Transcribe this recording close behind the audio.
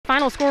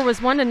final score was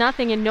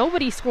 1-0, and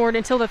nobody scored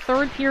until the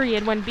third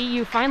period when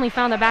BU finally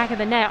found the back of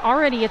the net.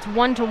 Already it's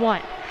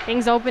 1-1.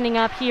 Things opening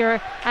up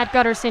here at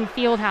Gutterson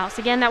Fieldhouse.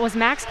 Again, that was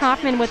Max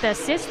Kaufman with the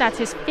assist. That's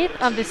his 5th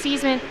of the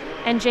season.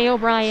 And Jay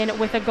O'Brien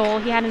with a goal.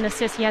 He had an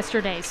assist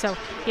yesterday, so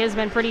he has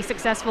been pretty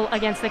successful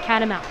against the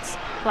Catamounts.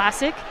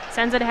 Vlasic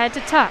sends it ahead to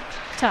Tuch.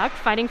 Tuch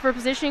fighting for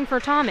positioning for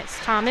Thomas.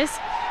 Thomas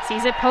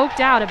sees it poked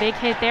out. A big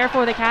hit there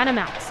for the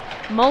Catamounts.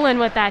 Mullen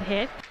with that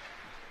hit.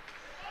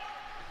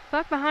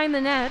 Puck behind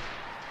the net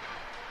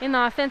in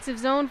the offensive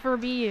zone for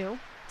BU.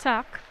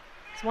 Tuch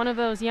is one of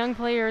those young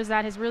players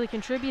that has really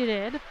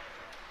contributed.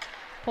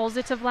 Pulls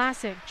it to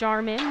Vlasic.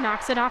 Jarman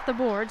knocks it off the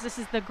boards. This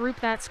is the group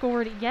that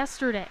scored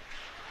yesterday.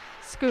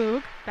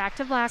 Skoog back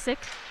to Vlasic.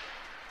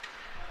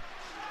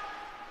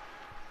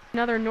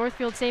 Another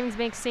Northfield Savings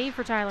Bank save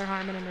for Tyler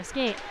Harmon in this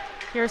game.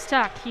 Here's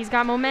Tuch. He's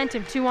got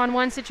momentum.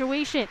 2-on-1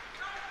 situation.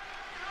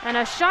 And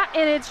a shot,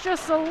 and it's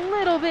just a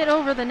little bit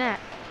over the net.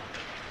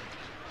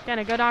 Again,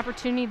 a good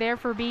opportunity there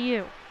for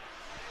BU.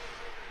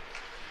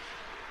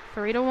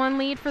 3-1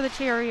 lead for the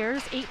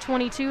Terriers.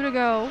 8:22 to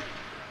go.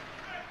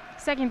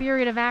 Second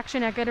period of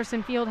action at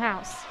Gutterson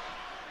Fieldhouse.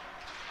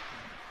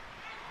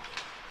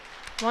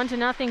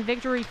 1-0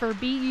 victory for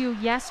BU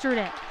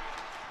yesterday.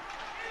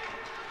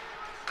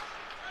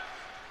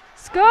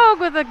 Skoog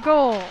with a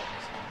goal.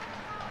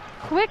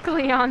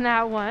 Quickly on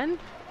that one.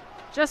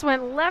 Just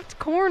went left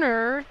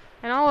corner,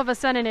 and all of a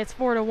sudden it's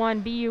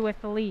 4-1, BU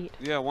with the lead.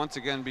 Yeah, once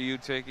again, BU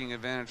taking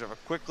advantage of a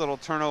quick little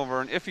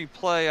turnover, an iffy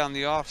play on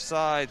the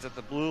offsides at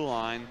the blue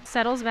line.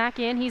 Settles back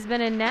in. He's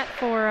been in net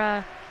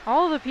for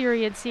all the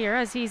periods here,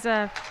 as he's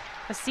a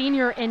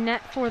senior in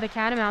net for the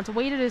Catamounts.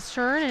 Waited his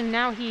turn, and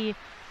now he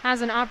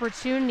has an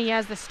opportunity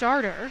as the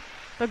starter.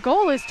 The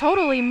goal is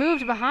totally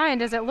moved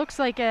behind, as it looks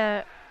like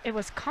it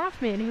was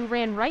Kaufman who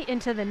ran right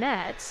into the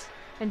net,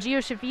 and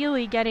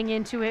Gioshvili getting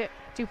into it.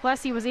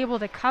 Duplessis was able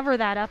to cover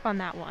that up on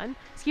that one.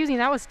 Excuse me,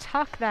 that was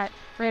Tuch that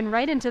ran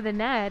right into the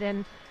net,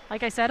 and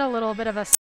like I said, a little bit of a